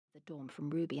dorm from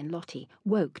Ruby and Lottie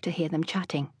woke to hear them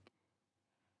chatting.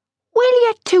 "Will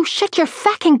you two shut your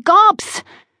fucking gobs?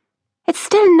 It's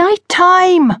still night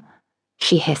time,"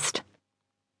 she hissed.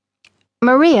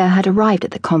 Maria had arrived at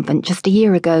the convent just a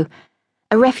year ago,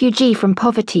 a refugee from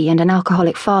poverty and an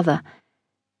alcoholic father.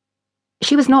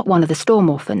 She was not one of the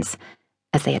storm orphans,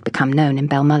 as they had become known in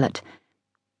Belmullet.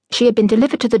 She had been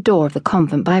delivered to the door of the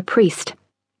convent by a priest.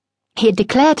 He had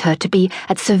declared her to be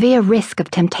at severe risk of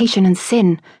temptation and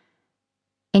sin.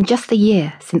 In just the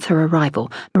year since her arrival,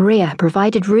 Maria had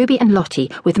provided Ruby and Lottie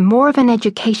with more of an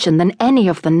education than any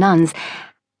of the nuns,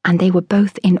 and they were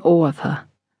both in awe of her.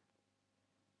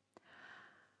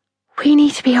 "We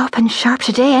need to be up and sharp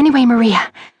today anyway,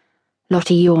 Maria,"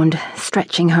 Lottie yawned,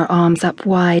 stretching her arms up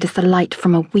wide as the light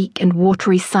from a weak and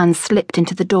watery sun slipped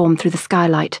into the dorm through the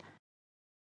skylight.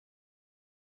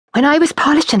 "When I was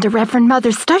polishing the Reverend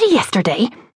Mother's study yesterday,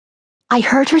 I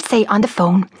heard her say on the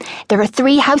phone, there are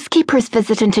 3 housekeepers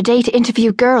visiting today to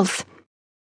interview girls.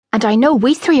 And I know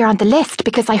we 3 are on the list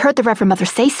because I heard the Reverend Mother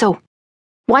say so.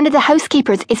 One of the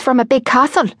housekeepers is from a big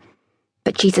castle.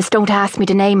 But Jesus, don't ask me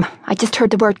the name. I just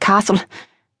heard the word castle."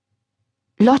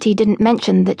 Lottie didn't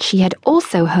mention that she had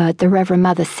also heard the Reverend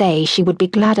Mother say she would be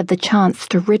glad of the chance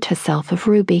to rid herself of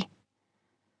Ruby.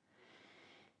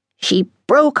 "She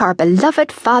broke our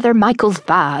beloved Father Michael's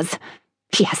vase.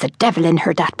 She has the devil in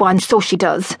her, that one, so she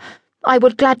does. I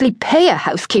would gladly pay a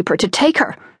housekeeper to take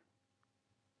her."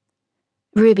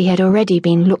 Ruby had already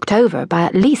been looked over by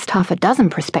at least 6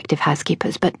 prospective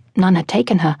housekeepers, but none had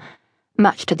taken her,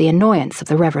 much to the annoyance of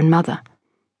the Reverend Mother.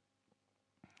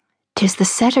 "'Tis the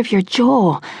set of your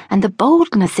jaw and the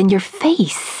boldness in your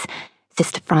face,"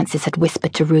 Sister Frances had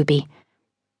whispered to Ruby.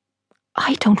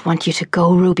 "I don't want you to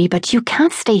go, Ruby, but you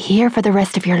can't stay here for the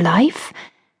rest of your life.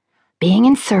 Being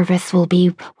in service will be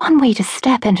one way to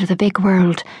step into the big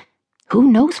world.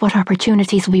 Who knows what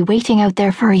opportunities will be waiting out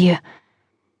there for you?"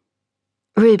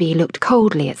 Ruby looked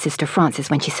coldly at Sister Frances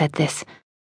when she said this.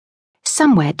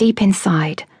 Somewhere deep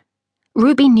inside,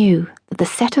 Ruby knew that the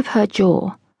set of her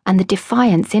jaw and the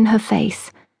defiance in her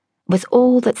face was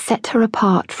all that set her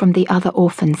apart from the other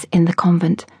orphans in the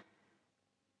convent.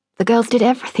 The girls did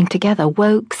everything together,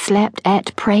 woke, slept,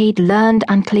 ate, prayed, learned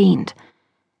and cleaned.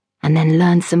 And then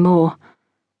learned some more.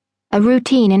 A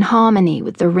routine in harmony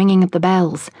with the ringing of the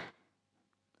bells.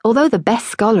 Although the best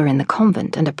scholar in the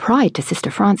convent and a pride to Sister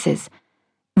Frances,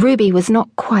 Ruby was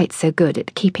not quite so good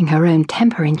at keeping her own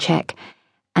temper in check,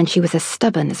 and she was as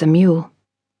stubborn as a mule.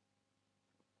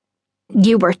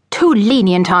 "You were too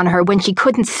lenient on her when she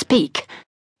couldn't speak,"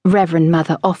 Reverend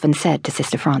Mother often said to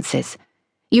Sister Frances.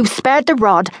 "You spared the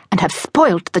rod and have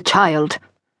spoilt the child."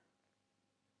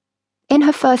 In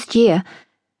her first year,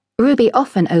 Ruby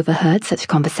often overheard such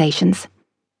conversations.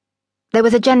 There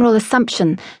was a general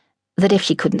assumption that if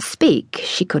she couldn't speak,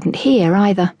 she couldn't hear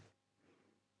either.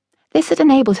 This had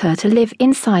enabled her to live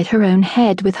inside her own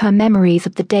head with her memories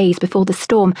of the days before the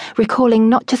storm, recalling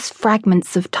not just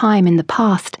fragments of time in the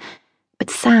past,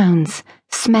 but sounds,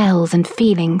 smells, and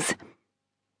feelings.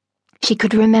 She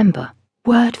could remember,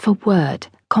 word for word,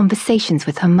 conversations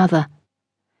with her mother,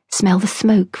 smell the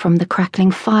smoke from the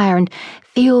crackling fire and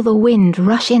feel the wind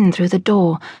rush in through the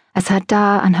door as her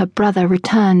da and her brother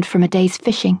returned from a day's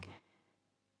fishing.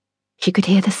 She could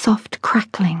hear the soft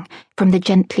crackling from the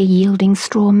gently yielding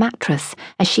straw mattress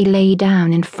as she lay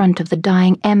down in front of the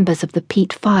dying embers of the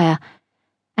peat fire,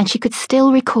 and she could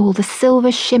still recall the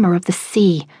silver shimmer of the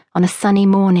sea on a sunny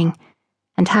morning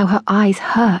and how her eyes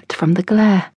hurt from the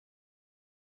glare.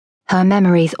 Her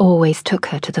memories always took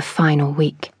her to the final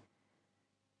week.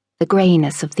 The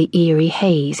greyness of the eerie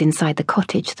haze inside the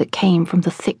cottage that came from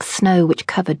the thick snow which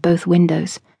covered both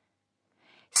windows.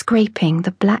 Scraping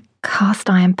the black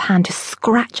cast-iron pan to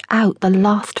scratch out the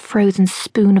last frozen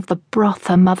spoon of the broth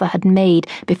her mother had made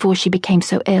before she became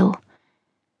so ill.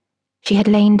 She had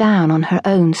lain down on her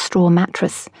own straw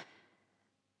mattress.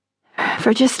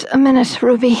 "For just a minute,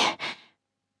 Ruby,"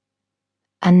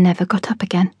 and never got up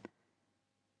again.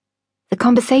 The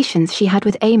conversations she had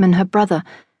with Eamon, her brother,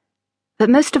 but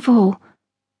most of all,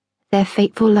 their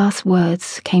fateful last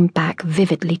words came back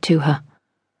vividly to her.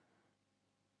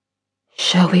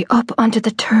 "Shall we up onto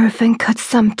the turf and cut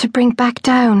some to bring back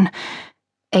down?"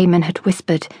 Eamon had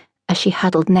whispered as she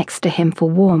huddled next to him for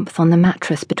warmth on the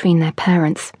mattress between their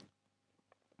parents.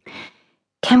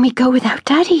 "Can we go without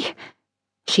Daddy?"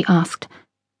 she asked.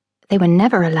 They were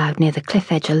never allowed near the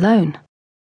cliff edge alone.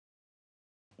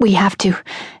 "We have to.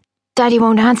 Daddy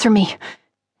won't answer me.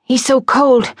 He's so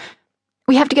cold.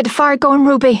 We have to get the fire going,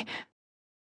 Ruby."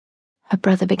 Her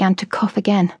brother began to cough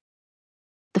again.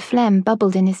 The phlegm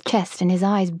bubbled in his chest and his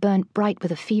eyes burnt bright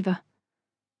with a fever.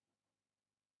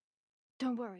 "Don't worry."